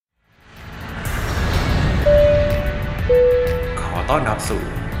ต้อนรับสู่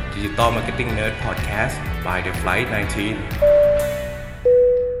Digital Marketing Nerd Podcast by The Flight 19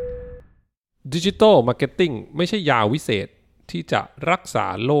 Digital Marketing ไม่ใช่ยาวิเศษที่จะรักษา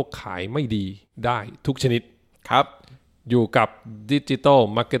โรคขายไม่ดีได้ทุกชนิดครับอยู่กับ Digital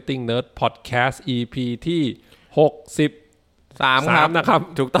Marketing Nerd Podcast EP ที่63ครับนะครับ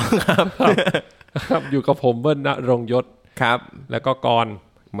ถูกต้องครับครับอยู่กับผมเบิ้ลณรงค์ยศครับแล้วก็กร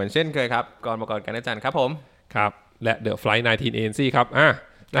เหมือนเช่นเคยครับกรมาก่อนกันอาจารย์ครับผมครับและ The Flight 19 Agency ครับ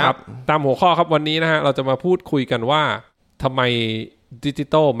นะครับตามหัวข้อครับวันนี้นะฮะเราจะมาพูดคุยกันว่าทำไม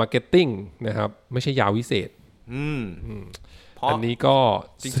Digital Marketing นะครับไม่ใช่ยาวิเศษอันนี้ก็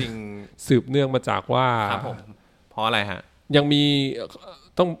จริงๆสืบเนื่องมาจากว่าครับผมเพราะอะไรฮะยังมี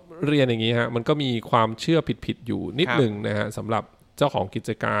ต้องเรียนอย่างนี้ฮะมันก็มีความเชื่อผิดๆอยู่นิดหนึ่งนะฮะสำหรับเจ้าของกิจ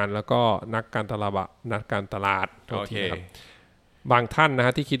การแล้วก็นักการตลาดโอเคบางท่านนะฮ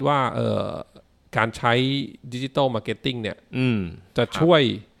ะที่คิดว่าการใช้ดิจิตอลมาร์เก็ตติ้งเนี่ยจะช่วย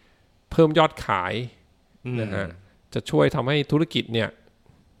เพิ่มยอดขายนะฮะจะช่วยทำให้ธุรกิจเนี่ย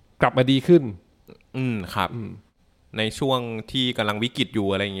กลับมาดีขึ้นครับในช่วงที่กำลังวิกฤตอยู่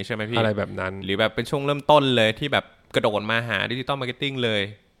อะไรอย่างงี้ใช่ไหมพี่อะไรแบบนั้นหรือแบบเป็นช่วงเริ่มต้นเลยที่แบบกระโดดมาหาดิจิตอลมาร์เก็ตติ้งเลย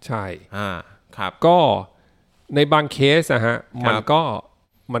ใช่ครับก็ในบางเคสนะฮะมัน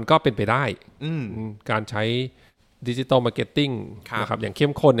ก็เป็นไปได้การใช้ดิจิตอลมาร์เก็ตติ้งนะครับอย่างเข้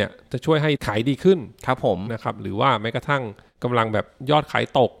มข้นเนี่ยจะช่วยให้ขายดีขึ้นครับผมนะครับหรือว่าแม้กระทั่งกำลังแบบยอดขาย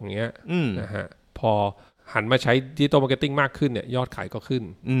ตกอย่างเงี้ยนะฮะพอหันมาใช้ดิจิตอลมาร์เก็ตติ้งมากขึ้นเนี่ยยอดขายก็ขึ้น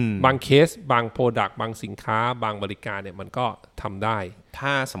บางเคสบางโปรดักต์บางสินค้าบางบริการเนี่ยมันก็ทำได้ถ้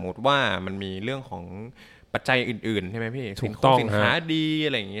าสมมติว่ามันมีเรื่องของปัจจัยอื่นๆใช่ไหมพี่ถูกต้องสินค้าดีอ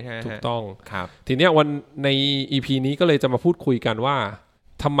ะไรอย่างงี้ใช่ไหมถูกต้องครับทีเนี้ยวันใน EP นี้ก็เลยจะมาพูดคุยกันว่า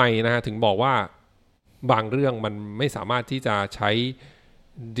ทำไมนะฮะถึงบอกว่าบางเรื่องมันไม่สามารถที่จะใช้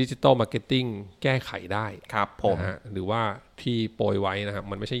ดิจิตอลมาร์เก็ตติ้งแก้ไขได้ครับผมนะฮะหรือว่าที่โปรยไว้นะครับ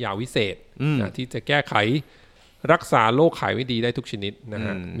มันไม่ใช่ยาวิเศษนะที่จะแก้ไขรักษาโรคขายไม่ดีได้ทุกชนิดนะฮ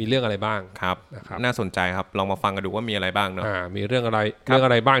ะมีเรื่องอะไรบ้างครับนะครับน่าสนใจครับลองมาฟังกันดูว่ามีอะไรบ้างเนาะมีเรื่องอะ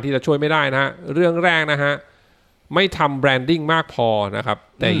ไรบ้างที่จะช่วยไม่ได้นะฮะเรื่องแรกนะฮะไม่ทำแบรนดิ้งมากพอนะครับ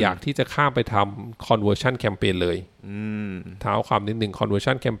แต่อยากที่จะข้ามไปทำ conversion campaign เลยเท้าความนิดหนึ่ง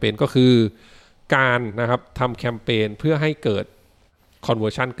conversion campaign ก็คือการนะครับทำแคมเปญเพื่อให้เกิด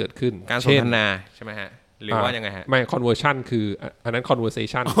conversion เกิดขึ้นการสนทนาใช่ไหมฮะหรือว่ายังไงฮะไม่ conversion คืออันนั้น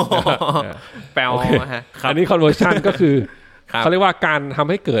conversation แปลว่าฮะอันนี้ conversion ก็คือเขาเรียกว่าการทำ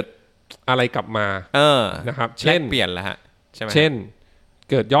ให้เกิดอะไรกลับมานะครับเช่นเปลี่ยนแล้วฮะใช่ไหมเช่น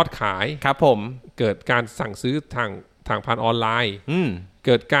เกิดยอดขายครับผมเกิดการสั่งซื้อทางผ่านออนไลน์เ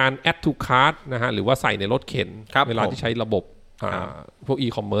กิดการ add to cart นะฮะหรือว่าใส่ในรถเข็นเวลาที่ใช้ระบบพวก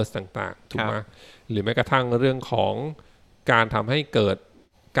e-commerce ต่างๆถูกไหมหรือแม้กระทั่งเรื่องของการทำให้เกิด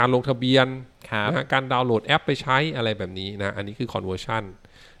การลงทะเบียนนะฮะการดาวน์โหลดแอปไปใช้อะไรแบบนี้นะอันนี้คือ conversion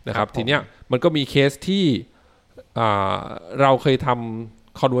นะครับทีเนี้ยมันก็มีเคสที่เราเคยท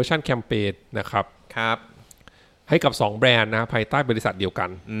ำ conversion campaign นะครับให้กับ2แบรนด์นะภายใต้บริษัทเดียวกัน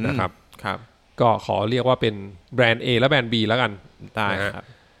นะครับก็ขอเรียกว่าเป็นแบรนด์ A และแบรนด์ B แล้วกันได้ครับ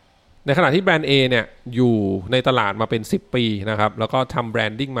ในขณะที่แบรนด์ A เนี่ยอยู่ในตลาดมาเป็น10ปีนะครับแล้วก็ทำแบร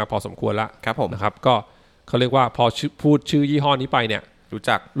นดิ้งมาพอสมควรแล้วนะครับก็เขาเรียกว่าพอพูดชื่อยี่ห้อนี้ไปเนี่ยรู้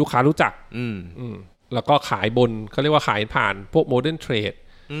จักลูกค้ารู้จักแล้วก็ขายบนเขาเรียกว่าขายผ่านพวกโมเดิร์นเทรด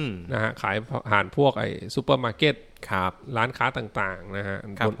นะฮะขายผ่านพวกไอ้ซูเปอร์มาร์เก็ตร้านค้าต่างๆนะฮะ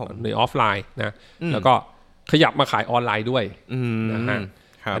ในออฟไลน์นะแล้วก็ขยับมาขายออนไลน์ด้วยนะฮะ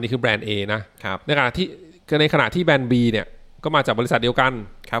อันนี้คือแบรนด์ A นะในขณะที่แบรนด์ B เนี่ยก็มาจากบริษัทเดียวกัน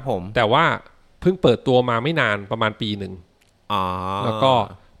ครับผมแต่ว่าเพิ่งเปิดตัวมาไม่นานประมาณปีหนึ่งแล้วก็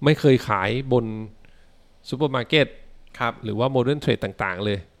ไม่เคยขายบนซูเปอร์มาร์เก็ตหรือว่าโมเดิร์นเทรดต่างๆเ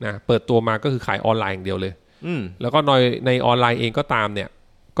ลยนะเปิดตัวมาก็คือขายออนไลน์อย่างเดียวเลยแล้วก็ในออนไลน์เองก็ตามเนี่ย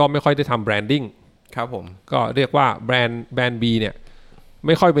ก็ไม่ค่อยได้ทำแบรนดิ้งครับผมก็เรียกว่าแบรนด์ B เนี่ยไ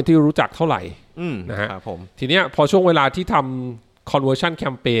ม่ค่อยเป็นที่รู้จักเท่าไหร่นะฮะทีเนี้ยพอช่วงเวลาที่ทำ conversion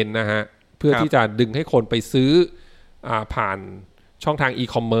campaign นะฮะเพื่อที่จะดึงให้คนไปซื้อผ่านช่องทาง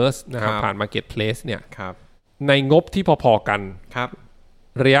e-commerce นะครับผ่าน marketplace เนี่ยในงบที่พอๆกัน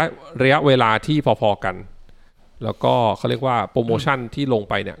ระยะเวลาที่พอๆกันแล้วก็เขาเรียกว่าโปรโมชั่นที่ลง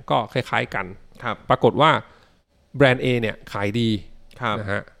ไปเนี่ยก็คล้ายๆกันปรากฏว่าแบรนด์ A เนี่ยขายดีนะ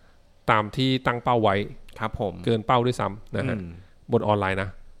ฮะตามที่ตั้งเป้าไว้เกินเป้าด้วยซ้ำนะฮะบนออนไลน์นะ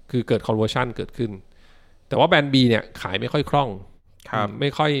คือเกิด conversion เกิดขึ้นแต่ว่าแบรนด์ B เนี่ยขายไม่ค่อยคล่องไ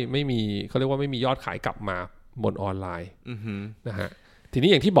ม่มีเขาเรียกว่าไม่มียอดขายกลับมาบนออนไลน์นะฮะทีนี้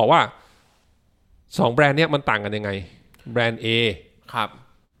อย่างที่บอกว่า2แบรนด์เนี้ยมันต่างกันยังไงแบรนด์ A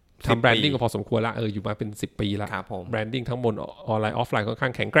ทำแบรนดิ้งก็พอสมควรละอยู่มาเป็น10ปีแล้วแบรนดิ้งทั้งบนออนไลน์ออฟไลน์ค่อนข้า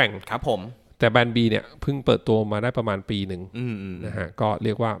งแข็งแกร่ง แต่แบรนด์ B เนี่ยเพิ่งเปิดตัวมาได้ประมาณปีหนึ่งนะฮะก็เ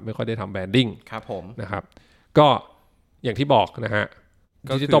รียกว่าไม่ค่อยได้ทำแบรนดิ้งครับผมนะครับก็อย่างที่บอกนะฮะ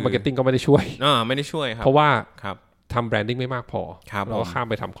ดิจิตอลมาร์เก็ตติ้งก็ไม่ได้ช่วยไม่ได้ช่วยครับเพราะว่าทำแบรนดิ้งไม่มากพอเราก็ข้าม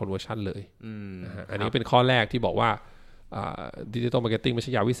ไปทำคอนเวอร์ชันเลยนะฮะอันนี้เป็นข้อแรกที่บอกว่าดิจิตอลมาร์เก็ตติ้งไม่ใ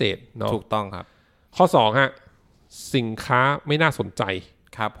ช่ยาวิเศษเนาะถูกต้องครับข้อ2ฮะสินค้าไม่น่าสนใจ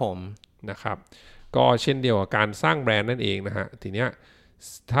ครับผมนะครับก็เช่นเดียวกับการสร้างแบรนด์นั่นเองนะฮะทีเนี้ย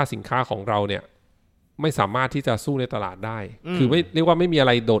ถ้าสินค้าของเราเนี่ยไม่สามารถที่จะสู้ในตลาดได้คือไม่เรียกว่าไม่มีอะไ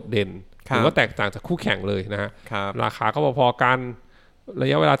รโดดเด่นหรือว่าแตกต่างจากคู่แข่งเลยนะฮะราคาก็พอๆกันระ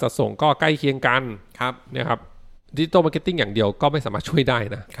ยะเวลาจัดส่งก็ใกล้เคียงกันเนี่ยครับดิจิตอลมาร์เก็ตติ้งอย่างเดียวก็ไม่สามารถช่วยได้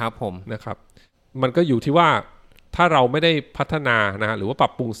นะครับผมนะครับมันก็อยู่ที่ว่าถ้าเราไม่ได้พัฒนานะหรือว่าปรั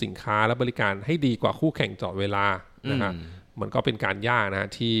บปรุงสินค้าและบริการให้ดีกว่าคู่แข่งตลอดเวลานะฮะมันก็เป็นการยากนะ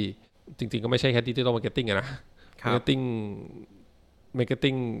ที่จริงๆก็ไม่ใช่แค่ดิจิตอลมาร์เก็ตติ้งนะมาร์เก็ต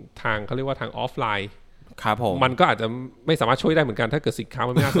ติ้งทางเขาเรียกว่าทางออฟไลน์ครับผมมันก็อาจจะไม่สามารถช่วยได้เหมือนกันถ้าเกิดสินค้า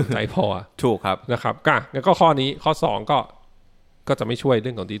มันไม่น่าสนใจพอถูกครับนะครับงั้นก็ข้อนี้ข้อ2ก็จะไม่ช่วยเ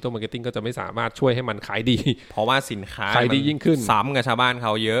รื่องของดิจิตอลมาร์เก็ตติ้งก็จะไม่สามารถช่วยให้มันขายดีเพราะว่าสินค้าขายดียิ่งขึ้นซ้ำกับชาวบ้านเข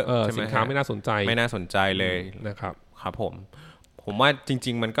าเยอะใช่ไหมสินค้าไม่น่าสนใจเลยนะครับครับผมว่าจ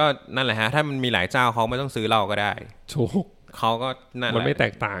ริงๆมันก็นั่นแหละฮะถ้ามันมีหลายเจ้าเขาไม่ต้องซื้อเราก็ได้ถูกเขาก็นั่นแหละมันไม่แต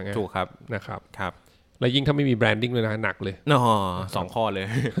กต่างถูกครับนะครับแล้วยิ่งถ้าไม่มีแบรนดิ้งเลยนะหนักเลย2ข้อเลย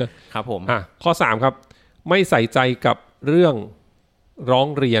ครับผมข้อ3ครับไม่ใส่ใจกับเรื่องร้อง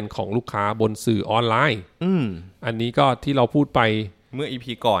เรียนของลูกค้าบนสื่อออนไลน์อันนี้ก็ที่เราพูดไปเมื่อ EP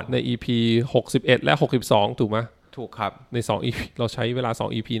ก่อนใน EP 61และ62ถูกไหมถูกครับใน2 EP เราใช้เวลา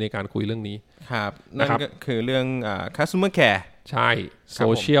2 EP ในการคุยเรื่องนี้ครับนั่นก็คือเรื่องcustomer care ใช่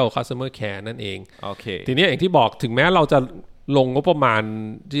social customer care นั่นเองโอเคทีนี้อย่างที่บอกถึงแม้เราจะลงงบประมาณ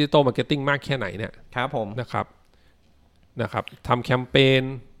ดิจิตอลมาร์เก็ตติ้งมากแค่ไหนเนี่ยครับผมนะครับทำแคมเปญ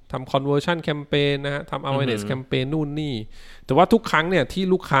ทำ conversion แคมเปญนะฮะทำ awareness แคมเปญนู่นนี่แต่ว่าทุกครั้งเนี่ยที่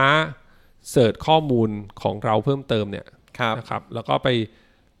ลูกค้าเสิร์ชข้อมูลของเราเพิ่มเติมเนี่ยนะครับแล้วก็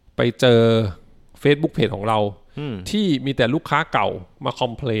ไปเจอ Facebook Page ของเราที่มีแต่ลูกค้าเก่ามาคอ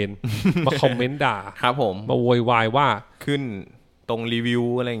มเพลนมาคอมเมนต์ด่าครับผมมาโวยวายว่าขึ้นตรงรีวิว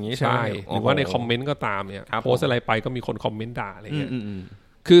อะไรอย่างงี้ใช่หรือว่าในคอมเมนต์ก็ตามเนี่ยโพสอะไรไปก็มีคนคอมเมนต์ด่าอะไรเงี้ย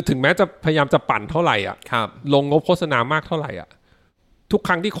คือถึงแม้จะพยายามจะปั่นเท่าไหร่อ่ะลงงบโฆษณามากเท่าไหร่อ่ะทุกค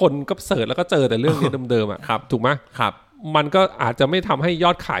รั้งที่คนก็เสิร์ชแล้วก็เจอแต่เรื่องนี้เดิมๆอ่ะถูกไหมมันก็อาจจะไม่ทำให้ย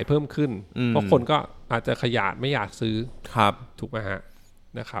อดขายเพิ่มขึ้นเพราะคนก็อาจจะขยาดไม่อยากซื้อถูกไหมฮะ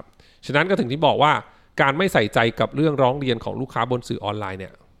นะครับฉะนั้นก็ถึงที่บอกว่าการไม่ใส่ใจกับเรื่องร้องเรียนของลูกค้าบนสื่อออนไลน์เนี่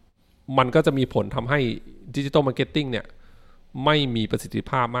ยมันก็จะมีผลทำให้ดิจิตอลมาร์เก็ตติ้งเนี่ยไม่มีประสิทธิ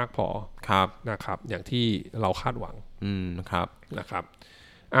ภาพมากพอนะครับอย่างที่เราคาดหวังนะครับ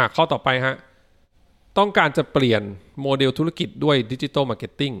ข้อต่อไปฮะต้องการจะเปลี่ยนโมเดลธุรกิจด้วยดิจิตอลมาร์เก็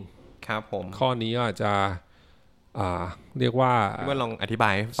ตติ้งครับผมข้อนี้อาจจะเรียกว่าลองอธิบา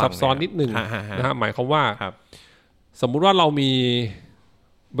ยซับซ้อนนิดนึงนะฮะหมายความว่าสมมุติว่าเรามี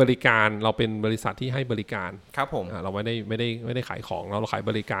บริการเราเป็นบริษัทที่ให้บริการครับผมเราไม่ได้ขายของเราขาย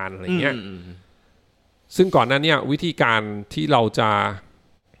บริการอะไรเงี้ยซึ่งก่อนหน้านี้วิธีการที่เราจะ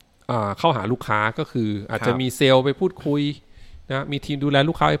เข้าหาลูกค้าก็คืออาจจะมีเซลล์ไปพูดคุยนะมีทีมดูแล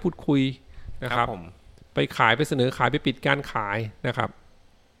ลูกค้าไปพูดคุยนะครับไปขายไปเสนอขายไปปิดการขายนะครับ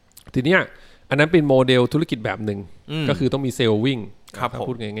ทีเนี้ยอันนั้นเป็นโมเดลธุรกิจแบบหนึ่งก็คือต้องมีเซลล์วิ่งถ้า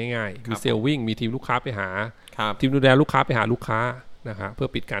พูดง่ายๆมีเซลล์วิ่งมีทีมลูกค้าไปหาทีมดูแลลูกค้าไปหาลูกค้านะฮะเพื่อ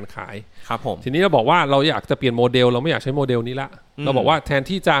ปิดการขายทีนี้เราบอกว่าเราอยากจะเปลี่ยนโมเดลเราไม่อยากใช้โมเดลนี้ละเราบอกว่าแทน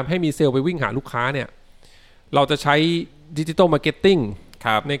ที่จะให้มีเซลล์ไปวิ่งหาลูกค้าเนี่ยเราจะใช้ดิจิตอลมาร์เก็ตติ้ง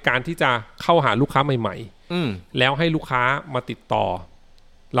ในการที่จะเข้าหาลูกค้าใหม่ๆแล้วให้ลูกค้ามาติดต่อ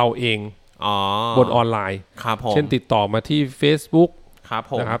เราเองบนออนไลน์เช่นติดต่อมาที่ Facebook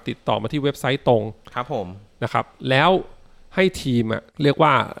นะครับติดต่อมาที่เว็บไซต์ตรงนะครับแล้วให้ทีมเรียกว่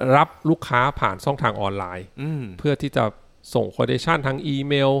ารับลูกค้าผ่านช่องทางออนไลน์เพื่อที่จะส่งคอร์ดิชันทางอี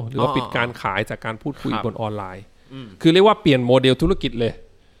เมลหรือว่าปิดการขายจากการพูดคุยบนออนไลน์คือเรียกว่าเปลี่ยนโมเดลธุรกิจเลย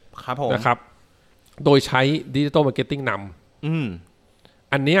นะครับโดยใช้ดิจิตอลมาร์เก็ตติ้งน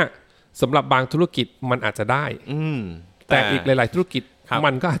ำอันเนี้ยสำหรับบางธุรกิจมันอาจจะได้แต่อีกหลายๆธุรกิจ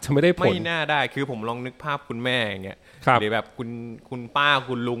มันก็อาจจะไม่ได้ผลไม่น่าได้คือผมลองนึกภาพคุณแม่อย่างเงี้ยหรือแบบคุณป้า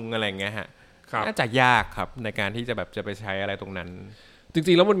คุณลุงอะไรเงี้ยฮะน่าจะยากครับในการที่จะแบบจะไปใช้อะไรตรงนั้นจ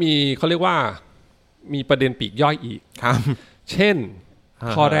ริงๆแล้วมันมีเขาเรียกว่ามีประเด็นปีกย่อยอีกเช่น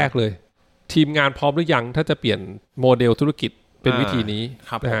ข้อแรกเลยทีมงานพร้อมหรือยังถ้าจะเปลี่ยนโมเดลธุรกิจเป็นวิธีนี้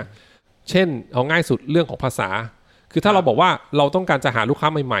นะฮะเช่นเอาง่ายสุดเรื่องของภาษาคือถ้าเราบอกว่าเราต้องการจะหาลูกค้า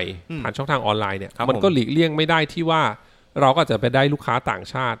ใหม่ๆผ่านช่องทางออนไลน์เนี่ยมันก็หลีกเลี่ยงไม่ได้ที่ว่าเราก็จะไปได้ลูกค้าต่าง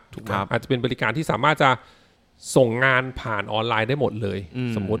ชาติถูกไหมอาจจะเป็นบริการที่สามารถจะ ส่งงานผ่านออนไลน์ได้หมดเลย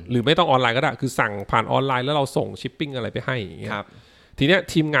สมมติหรือไม่ต้องออนไลน์ก็ได้คือสั่งผ่านออนไลน์แล้วเราส่งชิปปิ้งอะไรไปให้อย่างเงี้ยทีเนี้ย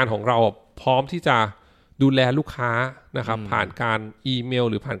ทีมงานของเราพร้อมที่จะดูแลลูกค้านะครับผ่านการอีเมล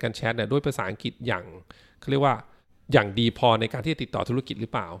หรือผ่านการแชทเนี่ยด้วยภาษาอังกฤษอย่างเขาเรียกว่าอย่างดีพอในการที่จะติดต่อธุรกิจหรื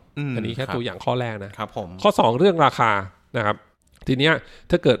อเปล่าอันนี้แค่ตัวอย่างข้อแรกนะครับข้อ2เรื่องราคานะครับทีเนี้ย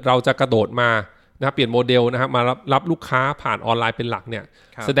ถ้าเกิดเราจะกระโดดมานะเปลี่ยนโมเดลนะครับมารับลูกค้าผ่านออนไลน์เป็นหลักเนี่ย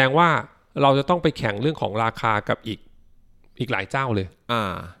แสดงว่าเราจะต้องไปแข่งเรื่องของราคากับอีกหลายเจ้าเลย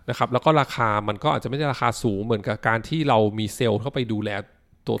นะครับแล้วก็ราคามันก็อาจจะไม่ได้ราคาสูงเหมือนกับการที่เรามีเซลล์เข้าไปดูแล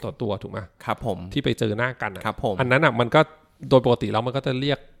ตัวต่อตัวถูกไหมครับผมที่ไปเจอหน้ากันครับผมอันนั้นมันก็โดยปกติแล้วมันก็จะเ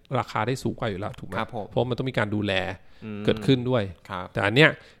รียกราคาได้สูงกว่าอยู่แล้วถูกไหมเพราะมันต้องมีการดูแลเกิดขึ้นด้วยแต่อันเนี้ย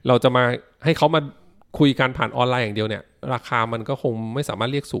เราจะมาให้เขามาคุยกันผ่านออนไลน์อย่างเดียวเนี่ยราคามันก็คงไม่สามารถ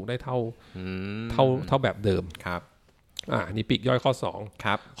เรียกสูงได้เท่าแบบเดิมครับนี่ปีกย่อยข้อ2ค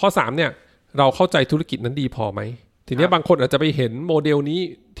รับข้อ3เนี่ยเราเข้าใจธุรกิจนั้นดีพอไหมทีนี้บางคนอาจจะไปเห็นโมเดลนี้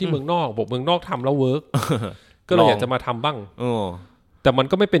ที่เมืองนอกบอกเมืองนอกทำแล้วเวิร์กก็เลยอยากจะมาทำบ้างแต่มัน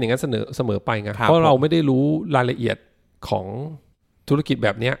ก็ไม่เป็นอย่างนั้นเสมอไปไงเพราะเราไม่ได้รู้รายละเอียดของธุรกิจแบ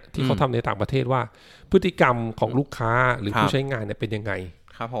บนี้ที่เขาทำในต่างประเทศว่าพฤติกรรมของลูกค้าหรือผู้ใช้งานเนี่ยเป็นยังไง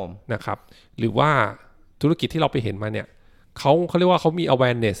ครับผมนะครับหรือว่าธุรกิจที่เราไปเห็นมาเนี่ยเขาเรียกว่าเขามี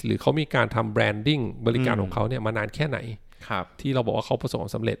awareness หรือเขามีการทำ branding บริการของเขาเนี่ยมานานแค่ไหนที่เราบอกว่าเขาประสบควา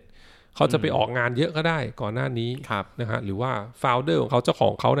มสำเร็จเขาจะไปออกงานเยอะก็ได้ก่อนหน้านี้นะฮะหรือว่า founder ของเขาเจ้าขอ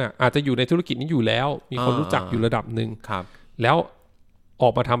งเขาเนี่ยอาจจะอยู่ในธุรกิจนี้อยู่แล้วมีคนรู้จักอยู่ระดับหนึ่งแล้วออ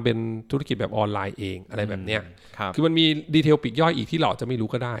กมาทำเป็นธุรกิจแบบออนไลน์เองอะไรแบบเนี้ยคือมันมีดีเทลปีกย่อยอีกที่เราจะไม่รู้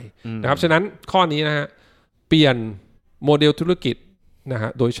ก็ได้นะครับฉะนั้นข้อนี้นะฮะเปลี่ยนโมเดลธุรกิจนะฮะ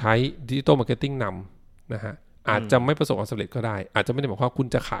โดยใช้ดิจิตอลมาร์เก็ตติ้งนำนะฮะอาจจะไม่ประสบความสำเร็จก็ได้อาจจะไม่ได้หมายความว่าคุณ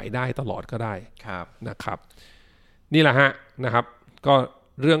จะขายได้ตลอดก็ได้นะครับนี่แหละฮะนะครับก็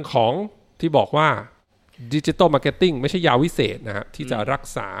เรื่องของที่บอกว่าดิจิตอลมาร์เก็ตติ้งไม่ใช่ยาวิเศษนะฮะที่จะรัก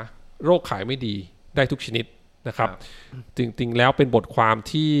ษาโรคขายไม่ดีได้ทุกชนิดนะครับจริงๆแล้วเป็นบทความ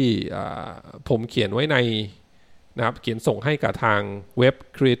ที่ผมเขียนไว้ในนะครับเขียนส่งให้กับทางเว็บ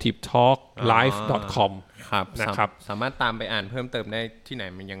creativetalklive.com นะครับสามารถตามไปอ่านเพิ่มเติมได้ที่ไหน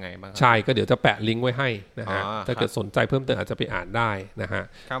มันยังไงบ้างใช่ก็เดี๋ยวจะแปะลิงก์ไว้ให้นะฮะถ้าเกิดสนใจเพิ่มเติมอาจจะไปอ่านได้นะฮะ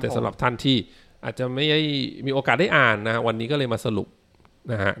แต่สำหรับท่านที่อาจจะไม่ได้มีโอกาสได้อ่านนะวันนี้ก็เลยมาสรุป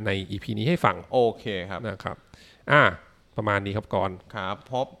นะฮะใน EP นี้ให้ฟังโอเคครับนะครับประมาณนี้ครับก่อนครับเ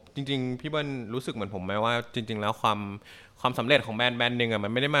พราะจริงๆพี่เบิ้ลรู้สึกเหมือนผมไหมว่าจริงๆแล้วความสำเร็จของแบรนด์หนึ่งมั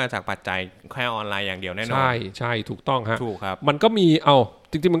นไม่ได้มาจากปัจจัยแค่ออนไลน์อย่างเดียวแน่นอนใช่ถูกต้องฮะถูกครับมันก็มี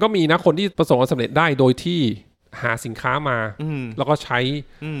จริงๆมันก็มีนะคนที่ประสบความสำเร็จได้โดยที่หาสินค้ามาแล้วก็ใช้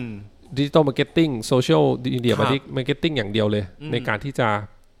ดิจิตอลมาร์เก็ตติ้งโซเชียลมีเดียมาร์เก็ตติ้งอย่างเดียวเลยในการที่จะ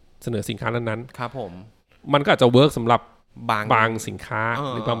เสนอสินค้านั้นๆครับผมมันก็อาจจะเวิร์กสำหรับบางสินค้า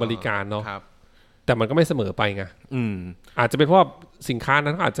หรือบางบริการเนาะแต่มันก็ไม่เสมอไปไงอาจจะเป็นเพราะสินค้า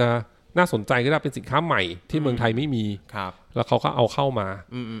นั้นอาจจะน่าสนใจก็ได้เป็นสินค้าใหม่ที่เมืองไทยไม่มีแล้วเขาก็เอาเข้ามา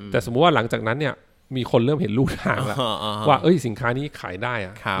แต่สมมุติว่าหลังจากนั้นเนี่ยมีคนเริ่มเห็นลู่ทางแล้วว่าสินค้านี้ขายได้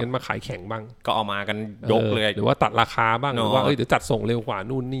งั้นมาขายแข่งบ้างก็เอามากันยกเลยหรือว่าตัดราคาบ้างหรือว่าเดี๋ยวจัดส่งเร็วกว่า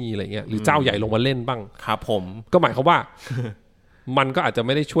นู่นนี่อะไรเงี้ยหรือเจ้าใหญ่ลงมาเล่นบ้างครับผมก็หมายความว่ามันก็อาจจะไ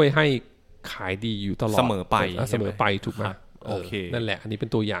ม่ได้ช่วยให้ขายดีอยู่ตลอดเสมอไปถูกไหมโอเคนั่นแหละอันนี้เป็น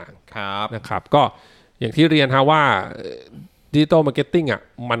ตัวอย่างครับนะครับก็อย่างที่เรียนฮะว่าดิจิตอลมาร์เก็ตติ้ง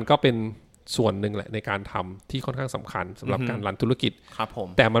มันก็เป็นส่วนหนึ่งแหละในการทำที่ค่อนข้างสำคัญสำหรับการรันธุรกิจครับผม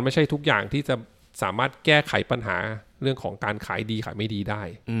แต่มันไม่ใช่ทุกอย่างที่จะสามารถแก้ไขปัญหาเรื่องของการขายดีขายไม่ดีได้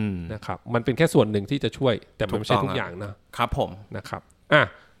นะครับมันเป็นแค่ส่วนหนึ่งที่จะช่วยแต่มันไม่ใช่ทุกอย่างนะครับผมนะครับ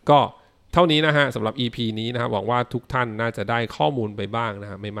ก็เท่านี้นะฮะสำหรับ EP นี้นะครับหวังว่าทุกท่านน่าจะได้ข้อมูลไปบ้างนะ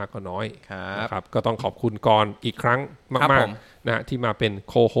ฮะไม่มากก็น้อยนะครับก็ต้องขอบคุณกรอีกครั้งมากๆนะที่มาเป็น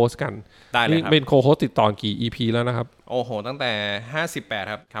โคโฮสกันนี่เป็นโคโฮสติดต่อกี่ EP แล้วนะครับโอ้โหตั้งแต่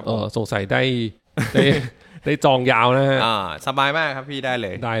58ครับสงสัยได้จองยาวนะฮะสบายมากครับพี่ได้เล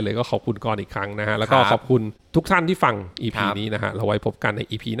ยก็ขอบคุณกรอีกครั้งนะฮะแล้วก็ขอบคุณทุกท่านที่ฟัง EP นี้นะฮะเราไว้พบกันใน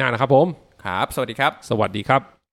EP หน้านะครับผมครับสวัสดีครับสวัสดีครับ